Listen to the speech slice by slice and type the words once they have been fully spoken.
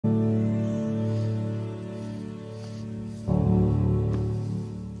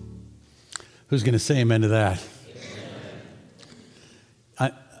Who's going to say amen to that?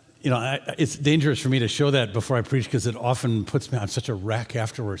 It's dangerous for me to show that before I preach because it often puts me on such a wreck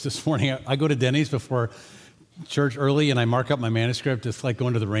afterwards. This morning, I go to Denny's before church early, and I mark up my manuscript. It's like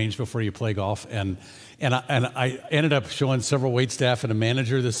going to the range before you play golf. And I ended up showing several waitstaff and a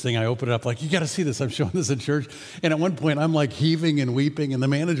manager this thing. I opened it up like, you got to see this. I'm showing this in church. And at one point, I'm like heaving and weeping, and the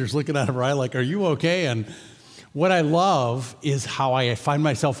manager's looking out of her eye like, are you okay? And what I love is how I find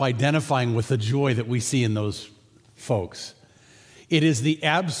myself identifying with the joy that we see in those folks. It is the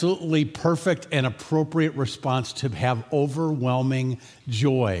absolutely perfect and appropriate response to have overwhelming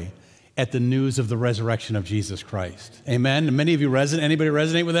joy at the news of the resurrection of Jesus Christ. Amen? Many of you anybody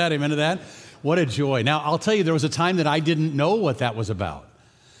resonate with that? Amen to that? What a joy. Now, I'll tell you, there was a time that I didn't know what that was about.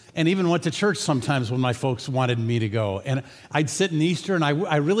 And even went to church sometimes when my folks wanted me to go. And I'd sit in Easter, and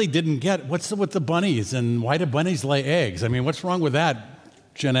I really didn't get, what's with the bunnies? And why do bunnies lay eggs? I mean, what's wrong with that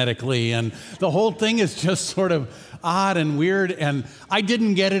genetically? And the whole thing is just sort of odd and weird, and I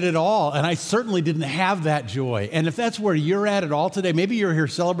didn't get it at all, and I certainly didn't have that joy. And if that's where you're at all today, maybe you're here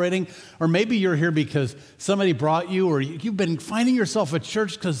celebrating, or maybe you're here because somebody brought you, or you've been finding yourself at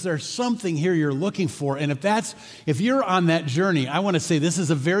church because there's something here you're looking for. And if you're on that journey, I want to say this is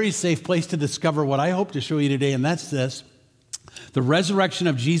a very safe place to discover what I hope to show you today, and that's this. The resurrection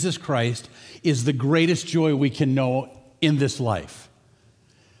of Jesus Christ is the greatest joy we can know in this life.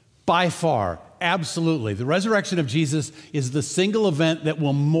 By far, absolutely. The resurrection of Jesus is the single event that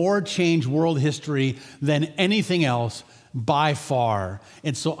will more change world history than anything else by far.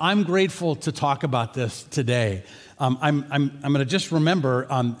 And so I'm grateful to talk about this today. I'm going to just remember,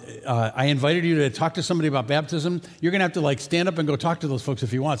 I invited you to talk to somebody about baptism. You're going to have to stand up and go talk to those folks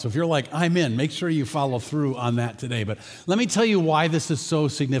if you want. So if you're like, I'm in, make sure you follow through on that today. But let me tell you why this is so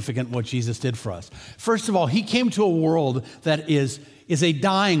significant, what Jesus did for us. First of all, he came to a world that is a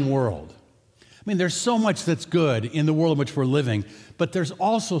dying world. I mean, there's so much that's good in the world in which we're living, but there's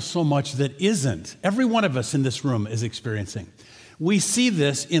also so much that isn't. Every one of us in this room is experiencing. We see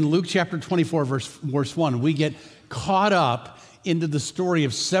this in Luke chapter 24, verse 1. We get caught up into the story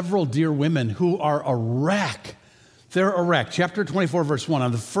of several dear women who are a wreck. They're a wreck. Chapter 24, verse 1.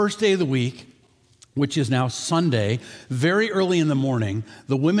 On the first day of the week, which is now Sunday, very early in the morning,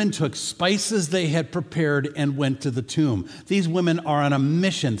 the women took spices they had prepared and went to the tomb. These women are on a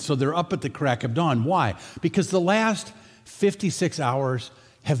mission, so they're up at the crack of dawn. Why? Because the last 56 hours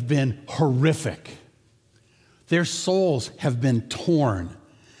have been horrific. Their souls have been torn.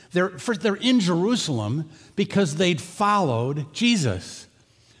 They're in Jerusalem because they'd followed Jesus.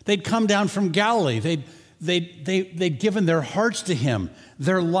 They'd come down from Galilee. They'd given their hearts to him,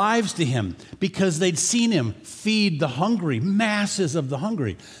 their lives to him, because they'd seen him feed the hungry, masses of the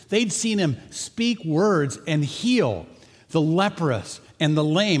hungry. They'd seen him speak words and heal the leprous and the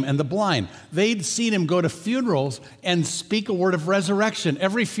lame and the blind. They'd seen him go to funerals and speak a word of resurrection.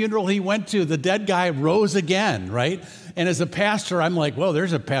 Every funeral he went to, the dead guy rose again, right? And as a pastor, I'm like, well,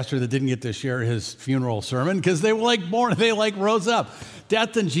 there's a pastor that didn't get to share his funeral sermon because they rose up.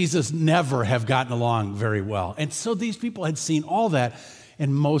 Death and Jesus never have gotten along very well. And so these people had seen all that,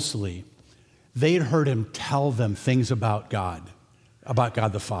 and mostly they'd heard him tell them things about God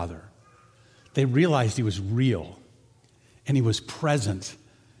the Father. They realized he was real, and he was present,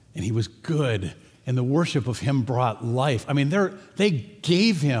 and he was good, and the worship of him brought life. I mean, they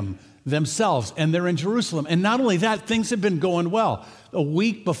gave him themselves, and they're in Jerusalem. And not only that, things have been going well. A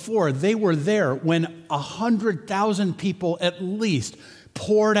week before, they were there when 100,000 people at least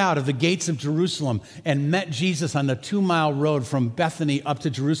poured out of the gates of Jerusalem and met Jesus on the 2-mile road from Bethany up to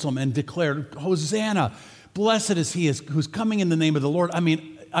Jerusalem and declared, Hosanna, blessed is he who's coming in the name of the Lord. I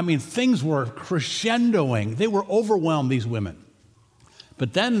mean, things were crescendoing. They were overwhelmed, these women.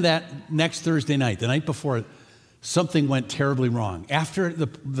 But then that next Thursday night, the night before, something went terribly wrong. After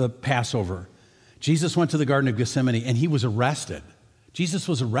the Passover, Jesus went to the Garden of Gethsemane and he was arrested. Jesus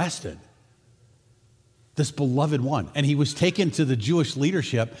was arrested, this beloved one. And he was taken to the Jewish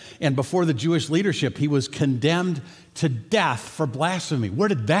leadership. And before the Jewish leadership, he was condemned to death for blasphemy. Where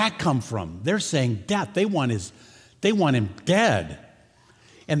did that come from? They're saying death. They want him dead.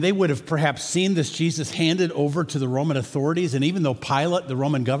 And they would have perhaps seen this Jesus handed over to the Roman authorities. And even though Pilate, the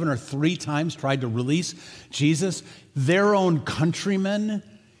Roman governor, 3 times tried to release Jesus, their own countrymen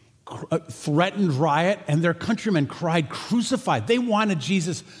threatened riot, and their countrymen cried, crucified. They wanted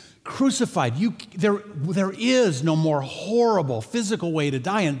Jesus crucified. There is no more horrible physical way to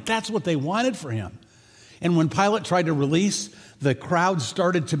die, and that's what they wanted for him. And when Pilate tried to release, the crowd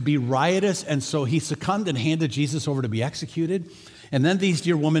started to be riotous, and so he succumbed and handed Jesus over to be executed. And then these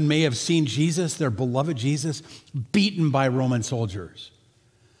dear women may have seen Jesus, their beloved Jesus, beaten by Roman soldiers.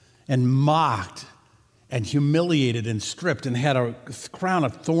 and mocked and humiliated and stripped and had a crown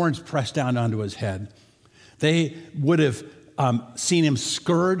of thorns pressed down onto his head. They would have seen him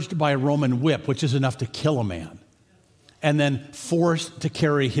scourged by a Roman whip, which is enough to kill a man, and then forced to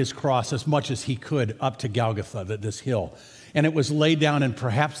carry his cross as much as he could up to Golgotha, this hill. And it was laid down, and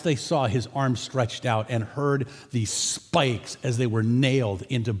perhaps they saw his arms stretched out and heard these spikes as they were nailed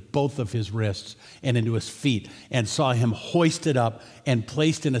into both of his wrists and into his feet, and saw him hoisted up and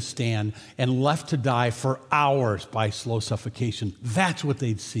placed in a stand and left to die for hours by slow suffocation. That's what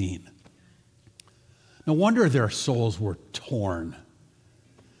they'd seen. No wonder their souls were torn.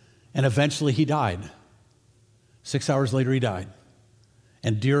 And eventually he died. 6 hours later, he died.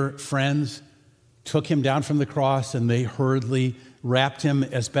 And dear friends took him down from the cross, and they hurriedly wrapped him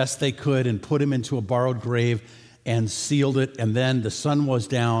as best they could and put him into a borrowed grave and sealed it. And then the sun was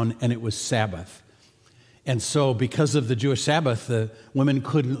down, and it was Sabbath. And so because of the Jewish Sabbath, the women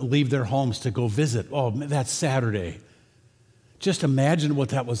couldn't leave their homes to go visit. Oh, that's Saturday. Just imagine what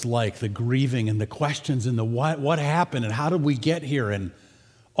that was like, the grieving and the questions and the what happened and how did we get here, and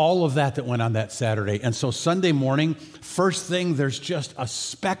all of that went on that Saturday. And so Sunday morning, first thing, there's just a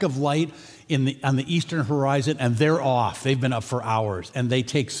speck of light on the eastern horizon, and they're off. They've been up for hours, and they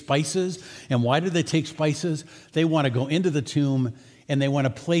take spices. And why do they take spices? They want to go into the tomb, and they want to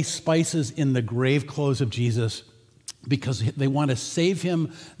place spices in the grave clothes of Jesus because they want to save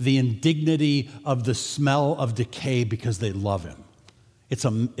him the indignity of the smell of decay because they love him. It's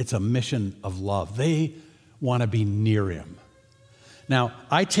a mission of love. They want to be near him. Now,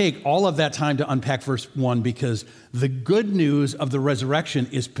 I take all of that time to unpack verse 1 because the good news of the resurrection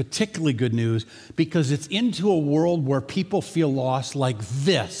is particularly good news because it's into a world where people feel lost like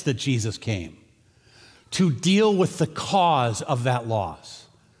this that Jesus came to deal with the cause of that loss,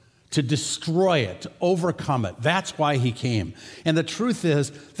 to destroy it, to overcome it. That's why he came. And the truth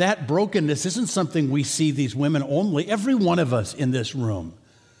is that brokenness isn't something we see these women only. Every one of us in this room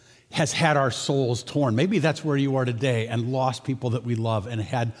has had our souls torn. Maybe that's where you are today, and lost people that we love and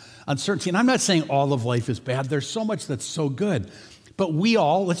had uncertainty. And I'm not saying all of life is bad. There's so much that's so good. But we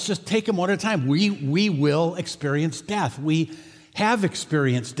all, let's just take them one at a time. We will experience death. We have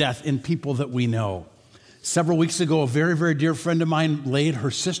experienced death in people that we know. Several weeks ago, a very, very dear friend of mine laid her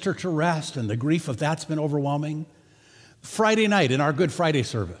sister to rest, and the grief of that's been overwhelming. Friday night in our Good Friday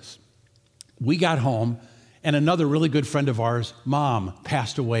service, we got home, and another really good friend of ours, mom,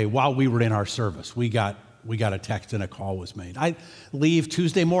 passed away while we were in our service. We got a text and a call was made. I leave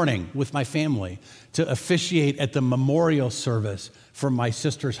Tuesday morning with my family to officiate at the memorial service for my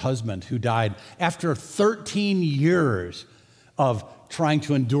sister's husband who died after 13 years of trying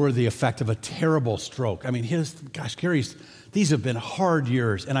to endure the effect of a terrible stroke. I mean, these have been hard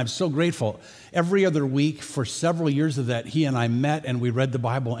years, and I'm so grateful. Every other week for several years of that, he and I met and we read the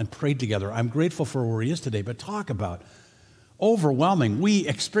Bible and prayed together. I'm grateful for where he is today, but talk about overwhelming. We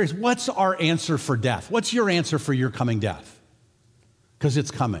experience, what's our answer for death? What's your answer for your coming death? Because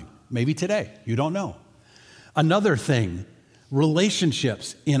it's coming. Maybe today. You don't know. Another thing,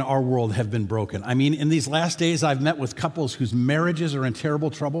 relationships in our world have been broken. I mean, in these last days, I've met with couples whose marriages are in terrible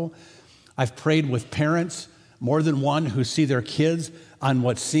trouble. I've prayed with parents, more than one, who see their kids on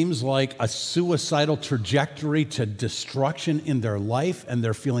what seems like a suicidal trajectory to destruction in their life, and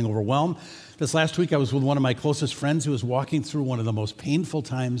they're feeling overwhelmed. This last week, I was with one of my closest friends who was walking through one of the most painful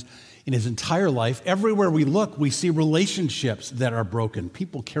times in his entire life. Everywhere we look, we see relationships that are broken.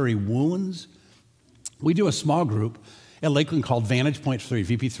 People carry wounds. We do a small group at Lakeland called Vantage Point 3,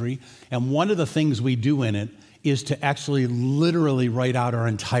 VP3, and one of the things we do in it is to actually literally write out our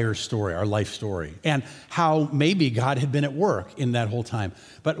entire story, our life story, and how maybe God had been at work in that whole time.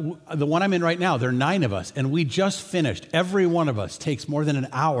 But the one I'm in right now, there are 9 of us, and we just finished. Every one of us takes more than an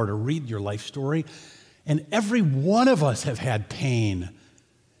hour to read your life story, and every one of us have had pain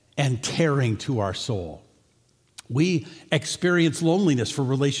and tearing to our soul. We experience loneliness for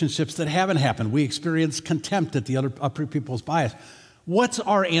relationships that haven't happened. We experience contempt at the other people's bias. What's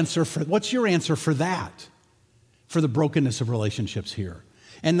your answer for that? For the brokenness of relationships here.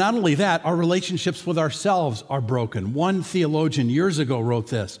 And not only that, our relationships with ourselves are broken. One theologian years ago wrote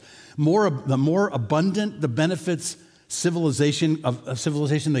this: the more abundant the benefits civilization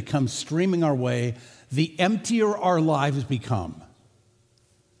that comes streaming our way, the emptier our lives become.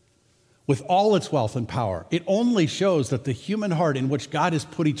 With all its wealth and power, it only shows that the human heart in which God has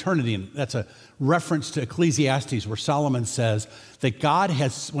put eternity in, that's a reference to Ecclesiastes where Solomon says that God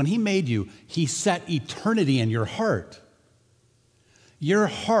has, when he made you, he set eternity in your heart. Your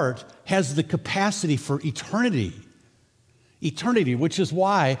heart has the capacity for eternity. Eternity, which is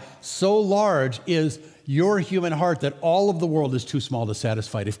why so large is your human heart that all of the world is too small to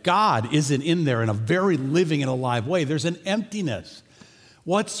satisfy. If God isn't in there in a very living and alive way, there's an emptiness.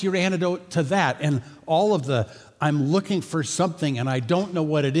 What's your antidote to that? And all of the, I'm looking for something and I don't know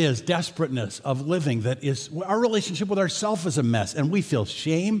what it is, desperateness of living, that is, our relationship with ourselves is a mess. And we feel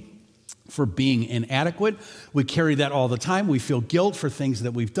shame for being inadequate. We carry that all the time. We feel guilt for things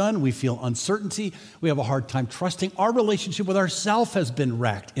that we've done. We feel uncertainty. We have a hard time trusting. Our relationship with ourselves has been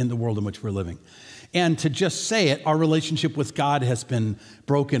wrecked in the world in which we're living. And to just say it, our relationship with God has been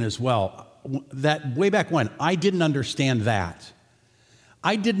broken as well. That way back when, I didn't understand that.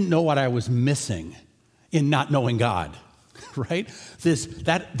 I didn't know what I was missing in not knowing God, right?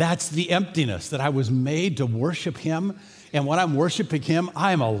 That's the emptiness, that I was made to worship Him. And when I'm worshiping Him,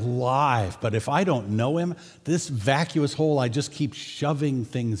 I'm alive. But if I don't know Him, this vacuous hole I just keep shoving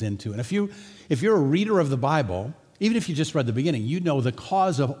things into. And if you're a reader of the Bible, even if you just read the beginning, you know the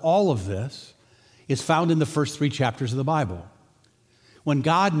cause of all of this is found in the first 3 chapters of the Bible. When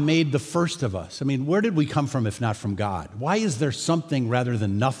God made the first of us, I mean, where did we come from if not from God? Why is there something rather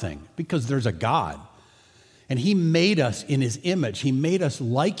than nothing? Because there's a God. And He made us in His image. He made us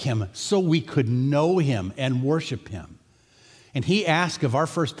like Him so we could know Him and worship Him. And He asked of our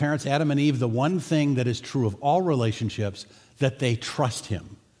first parents, Adam and Eve, the one thing that is true of all relationships, that they trust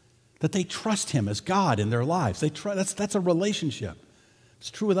Him. That they trust Him as God in their lives. That's a relationship. It's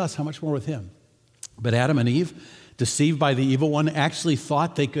true with us, how much more with Him? But Adam and Eve, deceived by the evil one, actually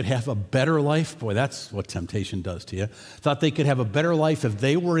thought they could have a better life. Boy, that's what temptation does to you. Thought they could have a better life if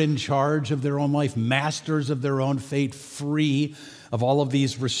they were in charge of their own life, masters of their own fate, free of all of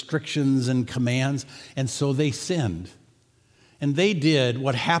these restrictions and commands. And so they sinned. And they did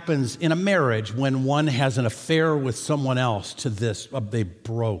what happens in a marriage when one has an affair with someone else to this. They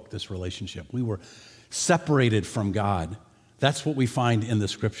broke this relationship. We were separated from God. That's what we find in the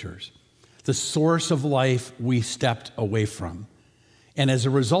Scriptures. The source of life we stepped away from. And as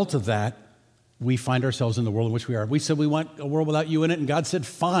a result of that, we find ourselves in the world in which we are. We said we want a world without you in it, and God said,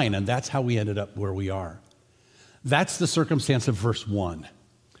 fine, and that's how we ended up where we are. That's the circumstance of verse 1.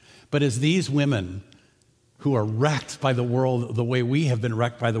 But as these women who are wrecked by the world the way we have been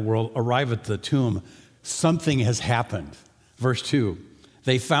wrecked by the world arrive at the tomb, something has happened. Verse 2,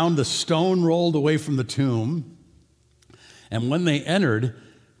 they found the stone rolled away from the tomb, and when they entered,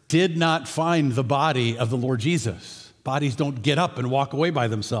 did not find the body of the Lord Jesus. Bodies don't get up and walk away by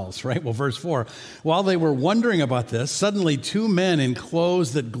themselves, right? Well, verse 4, while they were wondering about this, suddenly 2 men in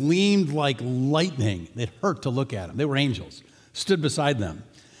clothes that gleamed like lightning, it hurt to look at them, they were angels, stood beside them.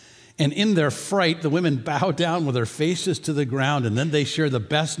 And in their fright, the women bowed down with their faces to the ground, and then they shared the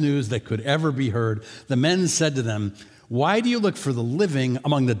best news that could ever be heard. The men said to them, why do you look for the living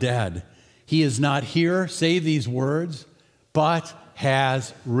among the dead? He is not here, say these words, but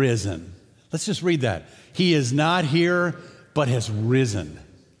has risen. Let's just read that. He is not here, but has risen.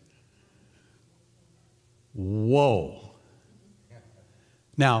 Whoa.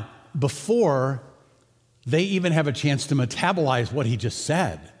 Now, before they even have a chance to metabolize what he just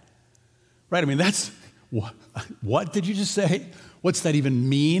said, right? I mean, that's, what did you just say? What's that even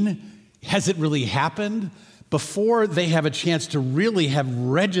mean? Has it really happened? Before they have a chance to really have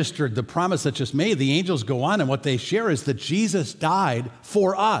registered the promise that's just made, the angels go on, and what they share is that Jesus died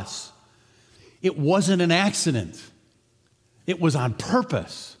for us. It wasn't an accident. It was on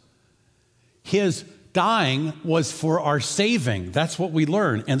purpose. His dying was for our saving. That's what we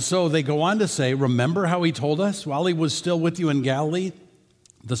learn. And so they go on to say, remember how He told us while He was still with you in Galilee?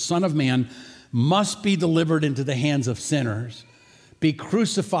 The Son of Man must be delivered into the hands of sinners, be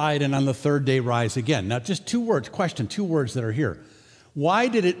crucified, and on the 3rd day rise again. Now, just 2 words, question, 2 words that are here. Why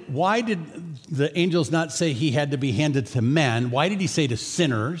did the angels not say He had to be handed to men? Why did He say to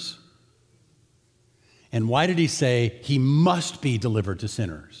sinners? And why did He say He must be delivered to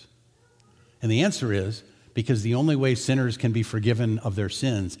sinners? And the answer is because the only way sinners can be forgiven of their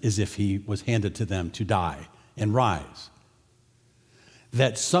sins is if He was handed to them to die and rise.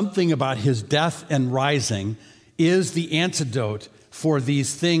 That something about His death and rising is the antidote for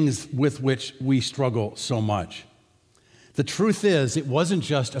these things with which we struggle so much. The truth is, it wasn't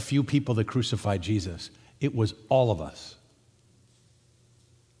just a few people that crucified Jesus. It was all of us.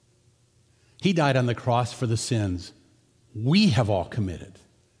 He died on the cross for the sins we have all committed.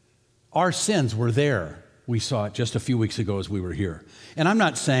 Our sins were there. We saw it just a few weeks ago as we were here. And I'm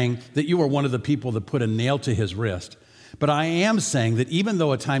not saying that you are one of the people that put a nail to His wrist, but I am saying that even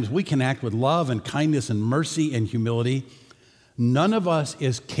though at times we can act with love and kindness and mercy and humility, none of us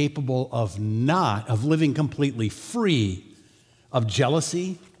is capable of living completely free of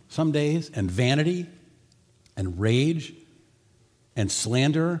jealousy some days, and vanity, and rage, and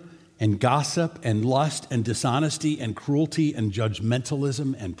slander, and gossip and lust and dishonesty and cruelty and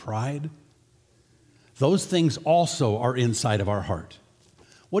judgmentalism and pride. Those things also are inside of our heart.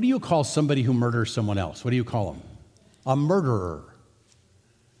 What do you call somebody who murders someone else? What do you call them? A murderer.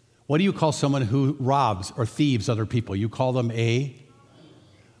 What do you call someone who robs or thieves other people? You call them a...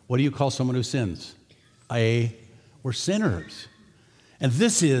 What do you call someone who sins? We're sinners. And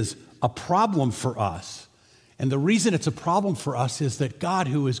this is a problem for us. And the reason it's a problem for us is that God,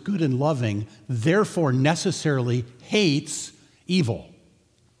 who is good and loving, therefore necessarily hates evil.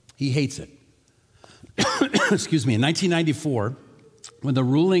 He hates it. Excuse me. In 1994, when the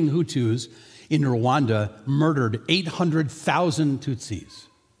ruling Hutus in Rwanda murdered 800,000 Tutsis,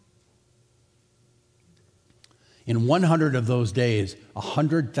 in 100 of those days,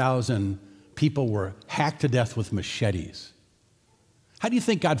 100,000 people were hacked to death with machetes. How do you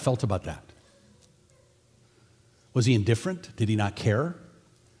think God felt about that? Was he indifferent? Did he not care?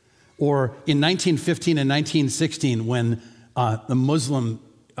 Or in 1915 and 1916, when the Muslim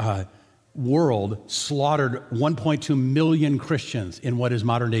world slaughtered 1.2 million Christians in what is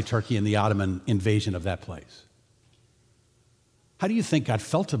modern-day Turkey and the Ottoman invasion of that place. How do you think God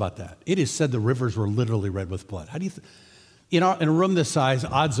felt about that? It is said the rivers were literally red with blood. How do you in a room this size,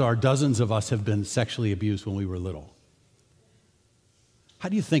 odds are dozens of us have been sexually abused when we were little. How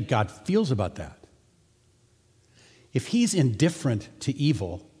do you think God feels about that? If he's indifferent to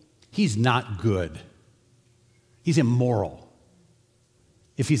evil, he's not good. He's immoral.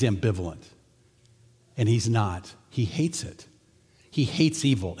 If he's ambivalent, and he's not, he hates it. He hates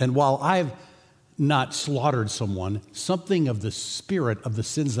evil. And while I've not slaughtered someone, something of the spirit of the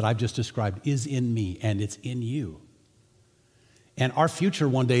sins that I've just described is in me, and it's in you. And our future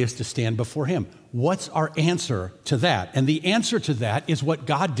one day is to stand before him. What's our answer to that? And the answer to that is what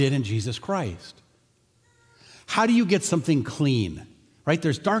God did in Jesus Christ. How do you get something clean? Right?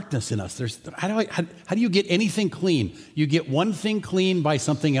 There's darkness in us. How do you get anything clean? You get one thing clean by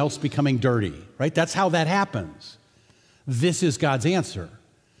something else becoming dirty, right? That's how that happens. This is God's answer.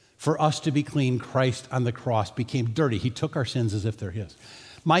 For us to be clean, Christ on the cross became dirty. He took our sins as if they're his.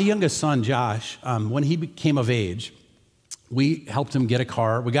 My youngest son, Josh, when he became of age, we helped him get a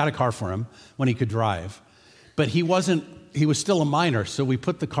car. We got a car for him when he could drive. But he was still a minor, so we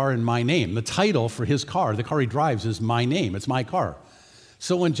put the car in my name. The title for his car, the car he drives, is my name. It's my car.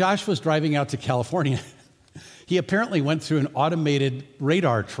 So when Josh was driving out to California, he apparently went through an automated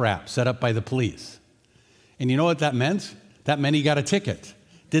radar trap set up by the police. And you know what that meant? That meant he got a ticket.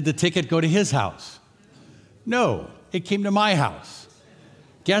 Did the ticket go to his house? No, it came to my house.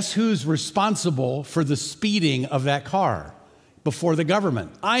 Guess who's responsible for the speeding of that car before the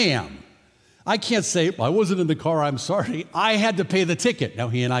government? I am. I can't say, I wasn't in the car, I'm sorry. I had to pay the ticket. Now,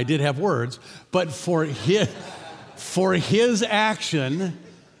 he and I did have words, but for his action,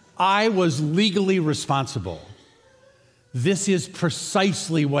 I was legally responsible. This is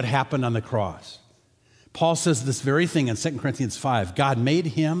precisely what happened on the cross. Paul says this very thing in 2 Corinthians 5. God made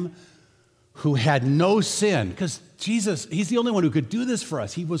him who had no sin, because Jesus, he's the only one who could do this for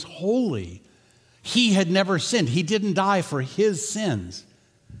us. He was holy. He had never sinned. He didn't die for his sins.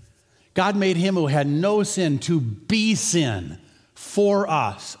 God made him who had no sin to be sin for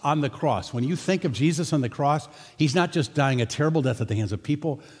us on the cross. When you think of Jesus on the cross, he's not just dying a terrible death at the hands of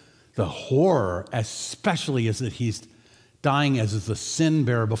people. The horror, especially, is that he's dying as the sin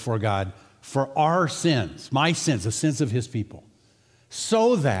bearer before God for our sins, my sins, the sins of his people,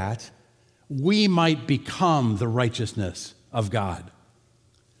 so that we might become the righteousness of God.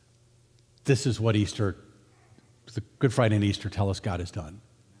 This is what Easter, the Good Friday and Easter tell us God has done.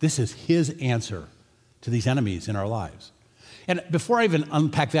 This is his answer to these enemies in our lives. And before I even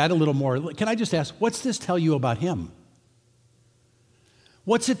unpack that a little more, can I just ask, what's this tell you about him?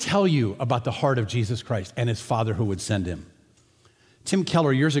 What's it tell you about the heart of Jesus Christ and his Father who would send him? Tim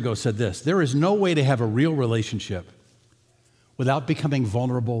Keller years ago said this: there is no way to have a real relationship without becoming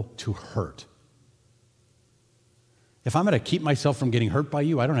vulnerable to hurt. If I'm going to keep myself from getting hurt by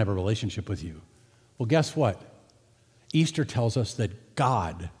you, I don't have a relationship with you. Well, guess what? Easter tells us that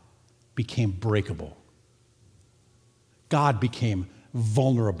God became breakable. God became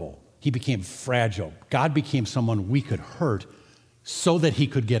vulnerable. He became fragile. God became someone we could hurt so that he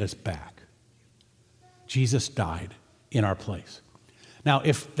could get us back. Jesus died in our place. Now,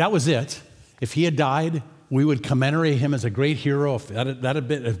 if that was it, if he had died, we would commemorate him as a great hero. If it would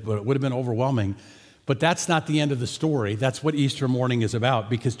have been overwhelming. But that's not the end of the story. That's what Easter morning is about,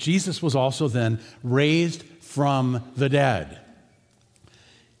 because Jesus was also then raised from the dead.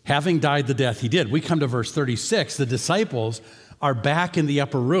 Having died the death he did. We come to verse 36. The disciples are back in the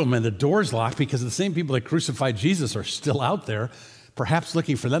upper room and the door's locked because the same people that crucified Jesus are still out there. perhaps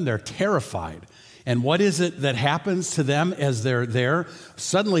looking for them. They're terrified. And what is it that happens to them as they're there?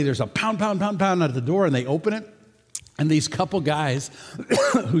 Suddenly there's a pound, pound, pound, pound at the door, and they open it. And these couple guys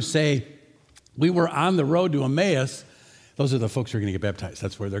who say, we were on the road to Emmaus. Those are the folks who are going to get baptized.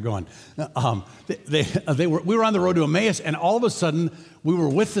 That's where they're going. We were on the road to Emmaus, and all of a sudden, we were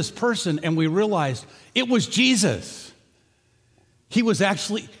with this person, and we realized it was Jesus.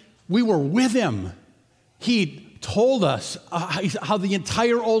 We were with him. He told us how the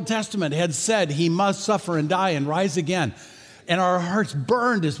entire Old Testament had said he must suffer and die and rise again. And our hearts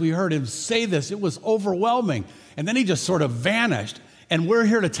burned as we heard him say this. It was overwhelming. And then he just sort of vanished. And we're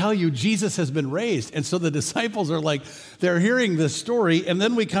here to tell you Jesus has been raised. And so the disciples are like, they're hearing this story. And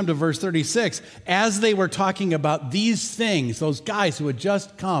then we come to verse 36. As they were talking about these things, those guys who had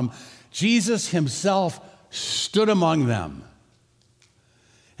just come, Jesus himself stood among them.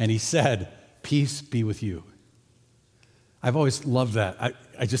 And he said, peace be with you. I've always loved that.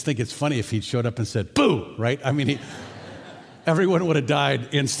 I just think it's funny if he'd showed up and said, boo, right? I mean, everyone would have died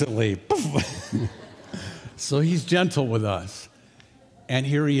instantly. So he's gentle with us. And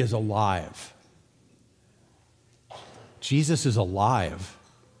here he is alive. Jesus is alive.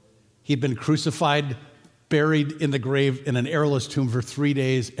 He'd been crucified, buried in the grave in an airless tomb for 3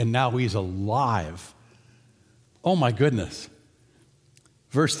 days, and now he's alive. Oh my goodness.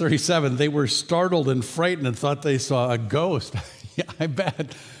 Verse 37, they were startled and frightened and thought they saw a ghost. Yeah, I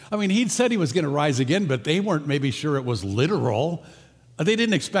bet. I mean, he'd said he was going to rise again, but they weren't maybe sure it was literal. They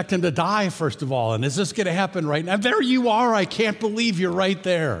didn't expect him to die, first of all. And is this going to happen right now? There you are. I can't believe you're right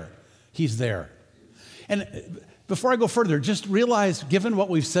there. He's there. And before I go further, just realize, given what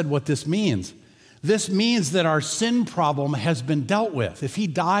we've said, what this means. This means that our sin problem has been dealt with. If he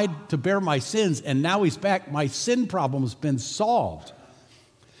died to bear my sins and now he's back, my sin problem has been solved.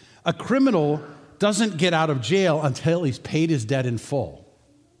 A criminal doesn't get out of jail until he's paid his debt in full.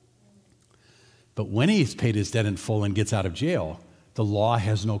 But when he's paid his debt in full and gets out of jail, the law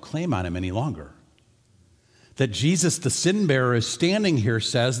has no claim on him any longer. That Jesus, the sin bearer, is standing here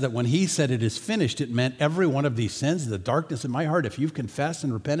says that when he said it is finished, it meant every one of these sins, the darkness in my heart, if you've confessed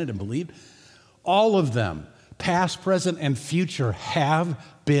and repented and believed, all of them, past, present, and future, have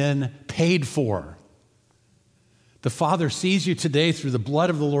been paid for. The Father sees you today through the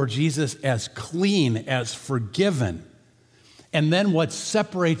blood of the Lord Jesus as clean, as forgiven. And then what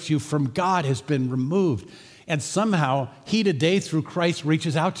separates you from God has been removed. And somehow, he today, through Christ,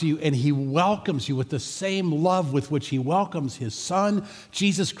 reaches out to you and he welcomes you with the same love with which he welcomes his Son,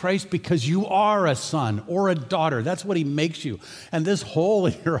 Jesus Christ, because you are a son or a daughter. That's what he makes you. And this hole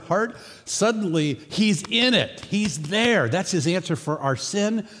in your heart, suddenly, he's in it. He's there. That's his answer for our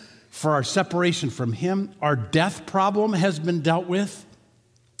sin, for our separation from him. Our death problem has been dealt with.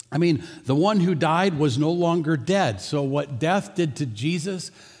 I mean, the one who died was no longer dead. So what death did to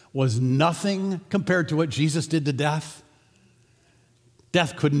Jesus was nothing compared to what Jesus did to death.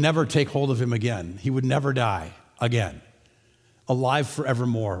 Death could never take hold of him again. He would never die again. Alive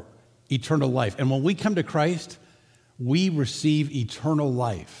forevermore, eternal life. And when we come to Christ, we receive eternal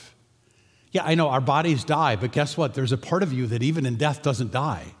life. Yeah, I know our bodies die, but guess what? There's a part of you that even in death doesn't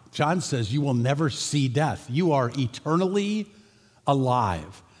die. John says you will never see death. You are eternally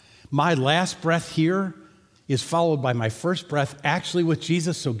alive. My last breath here is followed by my first breath actually with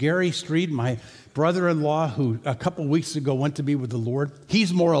Jesus. So Gary Street, my brother-in-law, who a couple weeks ago went to be with the Lord,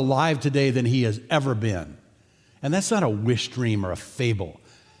 he's more alive today than he has ever been. And that's not a wish dream or a fable.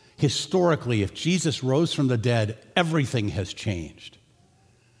 Historically, if Jesus rose from the dead, everything has changed.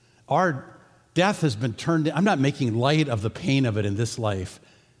 Our death has been turned, I'm not making light of the pain of it in this life,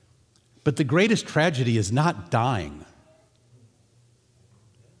 but the greatest tragedy is not dying.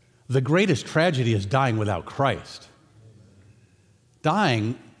 The greatest tragedy is dying without Christ.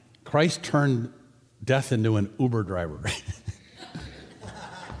 Dying, Christ turned death into an Uber driver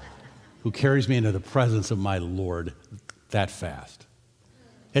who carries me into the presence of my Lord that fast.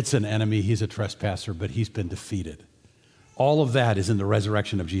 It's an enemy, he's a trespasser, but he's been defeated. All of that is in the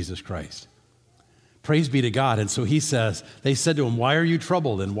resurrection of Jesus Christ. Praise be to God. And so he says, they said to him, why are you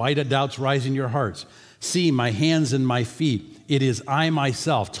troubled and why do doubts rise in your hearts? See my hands and my feet. It is I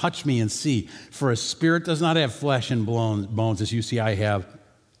myself. Touch me and see. For a spirit does not have flesh and bones as you see I have.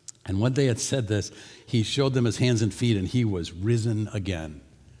 And when they had said this, he showed them his hands and feet, and he was risen again.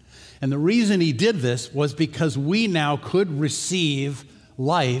 And the reason he did this was because we now could receive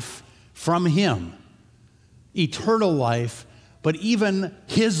life from him. Eternal life, but even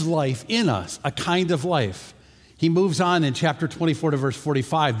his life in us, a kind of life. He moves on in chapter 24 to verse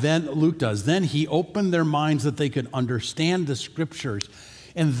 45. Then Luke does. Then he opened their minds that they could understand the scriptures,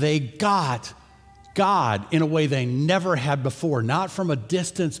 and they got God in a way they never had before, not from a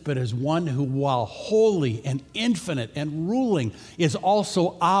distance, but as one who, while holy and infinite and ruling, is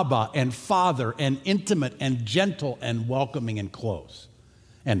also Abba and Father and intimate and gentle and welcoming and close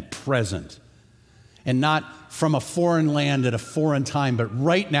and present. And not from a foreign land at a foreign time, but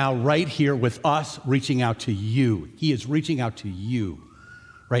right now, right here with us, reaching out to you. He is reaching out to you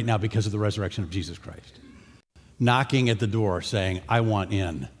right now because of the resurrection of Jesus Christ. Knocking at the door saying, I want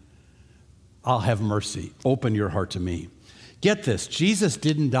in. I'll have mercy. Open your heart to me. Get this, Jesus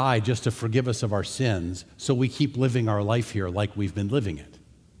didn't die just to forgive us of our sins so we keep living our life here like we've been living it.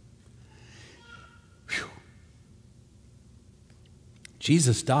 Whew.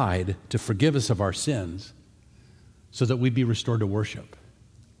 Jesus died to forgive us of our sins so that we'd be restored to worship.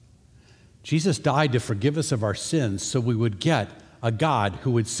 Jesus died to forgive us of our sins so we would get a God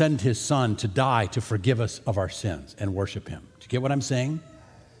who would send his son to die to forgive us of our sins and worship him. Do you get what I'm saying?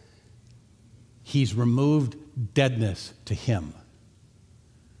 He's removed deadness to him.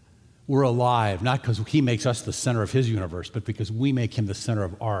 We're alive, not because he makes us the center of his universe, but because we make him the center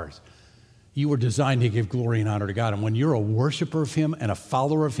of ours. You were designed to give glory and honor to God. And when you're a worshiper of him and a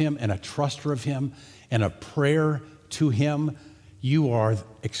follower of him and a truster of him and a prayer to him, you are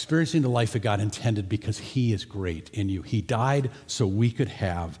experiencing the life that God intended because he is great in you. He died so we could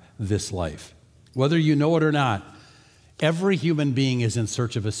have this life. Whether you know it or not, every human being is in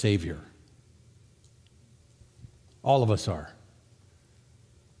search of a Savior. All of us are.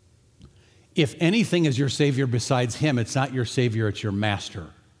 If anything is your Savior besides him, it's not your Savior, it's your master.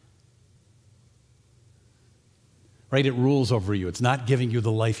 Right? It rules over you. It's not giving you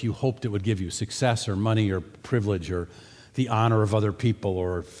the life you hoped it would give you, success or money or privilege or the honor of other people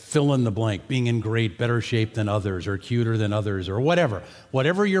or fill in the blank, being in better shape than others or cuter than others or whatever.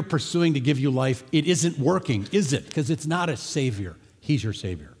 Whatever you're pursuing to give you life, it isn't working, is it? Because it's not a Savior. He's your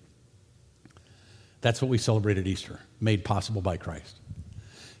Savior. That's what we celebrate at Easter, made possible by Christ.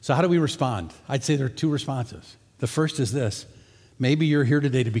 So how do we respond? I'd say there are two responses. The first is this. Maybe you're here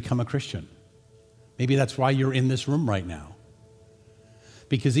today to become a Christian. Maybe that's why you're in this room right now.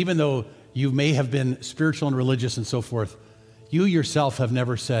 Because even though you may have been spiritual and religious and so forth, you yourself have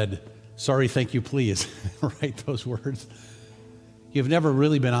never said, sorry, thank you, please, right, those words. You've never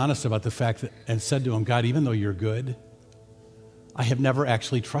really been honest about the fact that, and said to him, God, even though you're good, I have never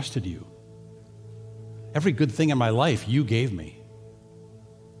actually trusted you. Every good thing in my life you gave me.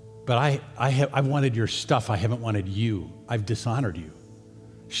 But I wanted your stuff. I haven't wanted you. I've dishonored you.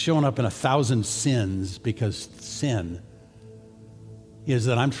 Shown up in 1,000 sins because sin is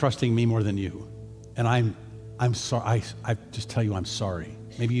that I'm trusting me more than you. And I'm sorry. I just tell you I'm sorry.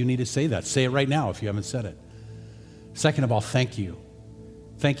 Maybe you need to say that. Say it right now if you haven't said it. Second of all, thank you.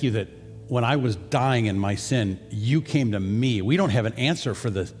 Thank you that when I was dying in my sin, you came to me. We don't have an answer for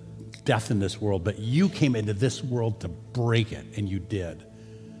the death in this world, but you came into this world to break it, and you did.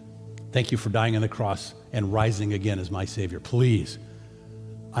 Thank you for dying on the cross and rising again as my Savior. Please,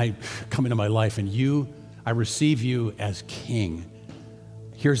 I come into my life, and I receive you as King.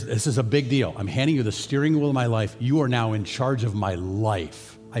 This is a big deal. I'm handing you the steering wheel of my life. You are now in charge of my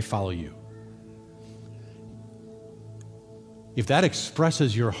life. I follow you. If that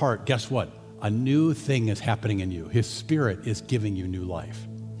expresses your heart, guess what? A new thing is happening in you. His Spirit is giving you new life.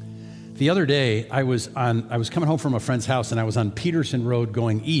 The other day, I was coming home from a friend's house, and I was on Peterson Road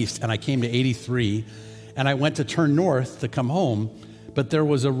going east, and I came to 83, and I went to turn north to come home, but there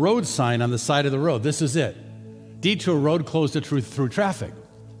was a road sign on the side of the road. This is it. Detour road closed through traffic.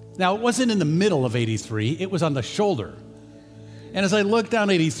 Now, it wasn't in the middle of 83. It was on the shoulder. And as I looked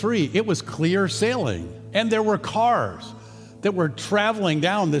down 83, it was clear sailing, and there were cars that were traveling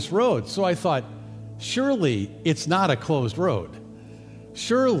down this road. So I thought, surely it's not a closed road.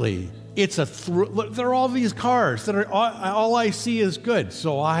 Surely it's look, there are all these cars that are, all I see is good.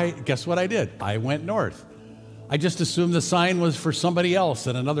 So guess what I did? I went north. I just assumed the sign was for somebody else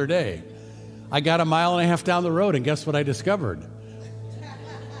in another day. I got 1.5 miles down the road, and guess what I discovered?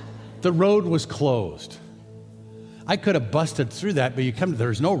 The road was closed. I could have busted through that, but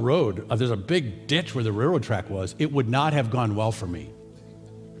there's no road. There's a big ditch where the railroad track was. It would not have gone well for me.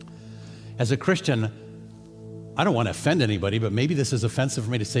 As a Christian, I don't want to offend anybody, but maybe this is offensive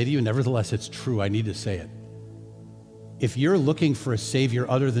for me to say to you. Nevertheless, it's true. I need to say it. If you're looking for a Savior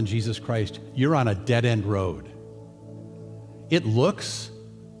other than Jesus Christ, you're on a dead-end road. It looks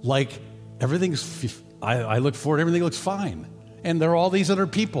like I look forward, everything looks fine. And there are all these other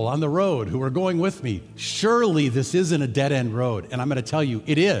people on the road who are going with me. Surely this isn't a dead-end road. And I'm going to tell you,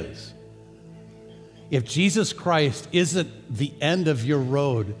 it is. If Jesus Christ isn't the end of your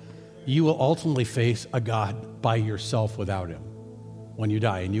road, you will ultimately face a God by yourself without him when you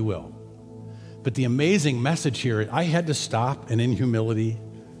die, and you will. But the amazing message here, I had to stop and in humility,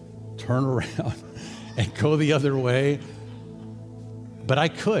 turn around and go the other way. But I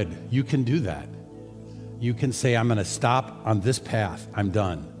could. You can do that. You can say, I'm going to stop on this path. I'm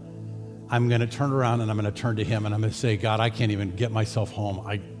done. I'm going to turn around and I'm going to turn to him and I'm going to say, God, I can't even get myself home.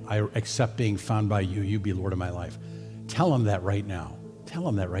 I accept being found by you. You be Lord of my life. Tell him that right now. Tell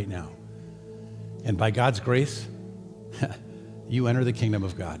him that right now. And by God's grace, you enter the kingdom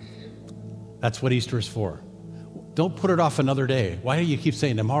of God. That's what Easter is for. Don't put it off another day. Why do you keep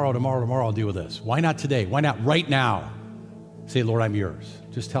saying tomorrow, I'll deal with this? Why not today? Why not right now? Say, Lord, I'm yours.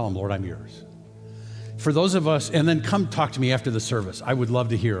 Just tell him, Lord, I'm yours. For those of us, and then come talk to me after the service. I would love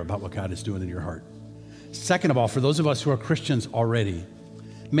to hear about what God is doing in your heart. Second of all, for those of us who are Christians already,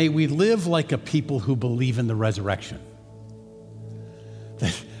 may we live like a people who believe in the resurrection.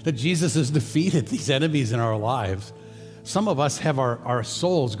 That Jesus has defeated these enemies in our lives. Some of us have our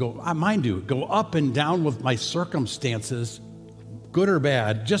souls mine do, go up and down with my circumstances, good or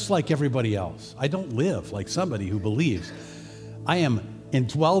bad, just like everybody else. I don't live like somebody who believes. I am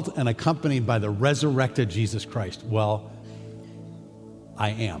indwelt and accompanied by the resurrected Jesus Christ. Well, I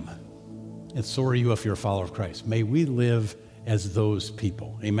am. And so are you if you're a follower of Christ. May we live as those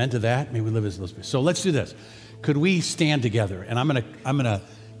people. Amen to that? May we live as those people. So let's do this. Could we stand together? And I'm gonna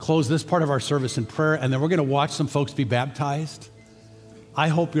close this part of our service in prayer, and then we're gonna watch some folks be baptized. I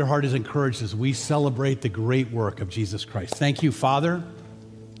hope your heart is encouraged as we celebrate the great work of Jesus Christ. Thank you, Father,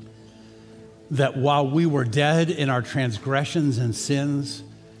 that while we were dead in our transgressions and sins,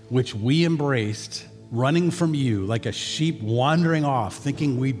 which we embraced, running from you like a sheep wandering off,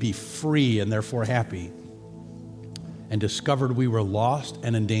 thinking we'd be free and therefore happy, and discovered we were lost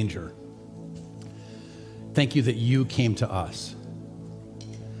and in danger. Thank you that you came to us.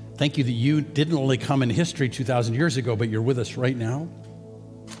 Thank you that you didn't only come in history 2,000 years ago, but you're with us right now,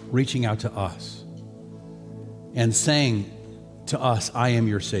 reaching out to us and saying to us, I am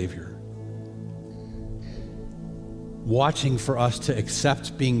your Savior. Watching for us to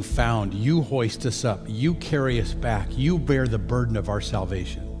accept being found. You hoist us up. You carry us back. You bear the burden of our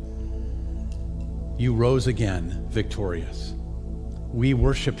salvation. You rose again victorious. We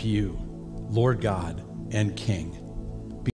worship you, Lord God and King.